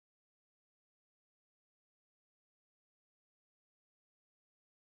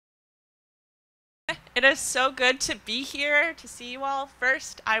It is so good to be here, to see you all.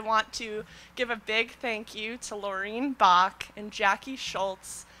 First, I want to give a big thank you to Laureen Bach and Jackie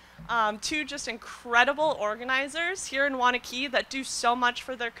Schultz, two just incredible organizers here in Waunakee that do so much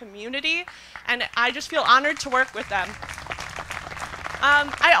for their community, and I just feel honored to work with them.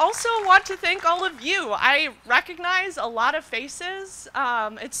 I also want to thank all of you. I recognize a lot of faces.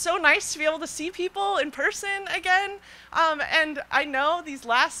 It's so nice to be able to see people in person again. And I know these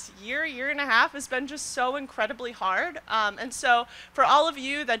last year and a half has been just so incredibly hard. And so for all of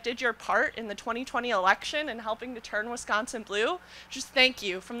you that did your part in the 2020 election and helping to turn Wisconsin blue, just thank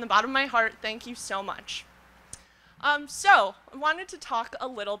you. From the bottom of my heart, thank you so much. So I wanted to talk a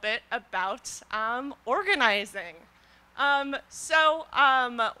little bit about organizing. One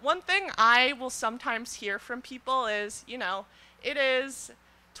thing I will sometimes hear from people is, it is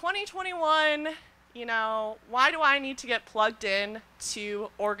 2021, why do I need to get plugged in to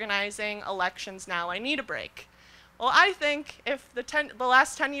organizing elections now? I need a break. Well, I think if the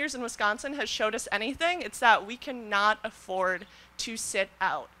last 10 years in Wisconsin has showed us anything, it's that we cannot afford to sit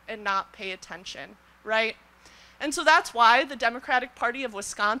out and not pay attention, right? And so that's why the Democratic Party of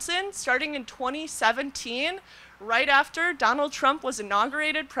Wisconsin, starting in 2017, right after Donald Trump was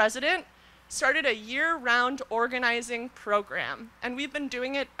inaugurated president, started a year-round organizing program, and we've been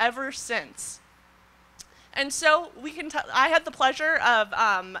doing it ever since. And so I had the pleasure of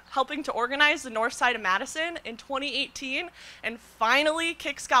helping to organize the north side of Madison in 2018 and finally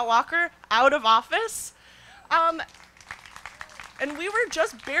kick Scott Walker out of office. And we were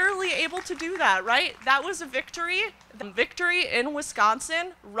just barely able to do that, right? That was a victory. The victory in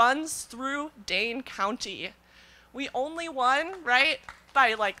Wisconsin runs through Dane County. We only won, right,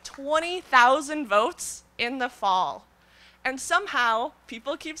 by like 20,000 votes in the fall. And somehow,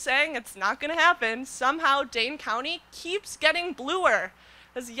 people keep saying it's not going to happen. Somehow, Dane County keeps getting bluer,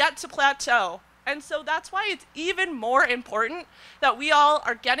 has yet to plateau. And so that's why it's even more important that we all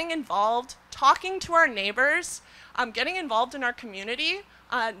are getting involved, talking to our neighbors, getting involved in our community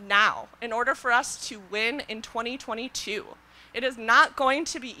now in order for us to win in 2022. It is not going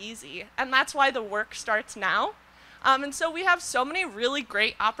to be easy, and that's why the work starts now. And so we have so many really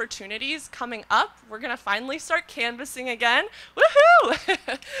great opportunities coming up. We're going to finally start canvassing again. Woohoo!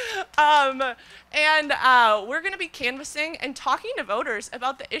 We're going to be canvassing and talking to voters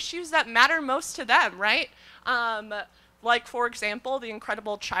about the issues that matter most to them, right? Like, for example, the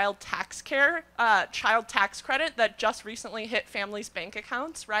incredible child tax credit that just recently hit families' bank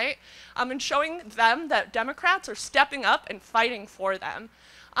accounts, right? And showing them that Democrats are stepping up and fighting for them.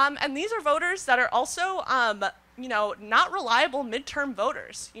 And these are voters that are also not reliable midterm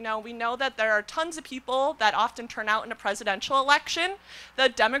voters. We know that there are tons of people that often turn out in a presidential election. The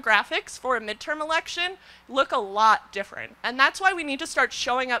demographics for a midterm election look a lot different. And that's why we need to start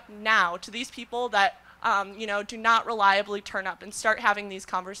showing up now to these people that, do not reliably turn up and start having these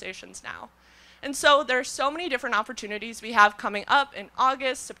conversations now. And so there's so many different opportunities we have coming up in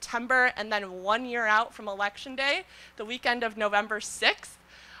August, September, and then 1 year out from Election Day, the weekend of November 6th.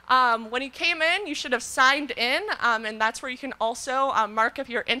 When you came in, you should have signed in, and that's where you can also mark if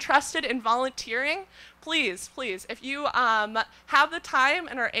you're interested in volunteering. Please, if you have the time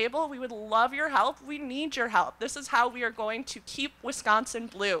and are able, we would love your help. We need your help. This is how we are going to keep Wisconsin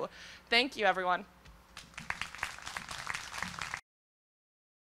blue. Thank you, everyone.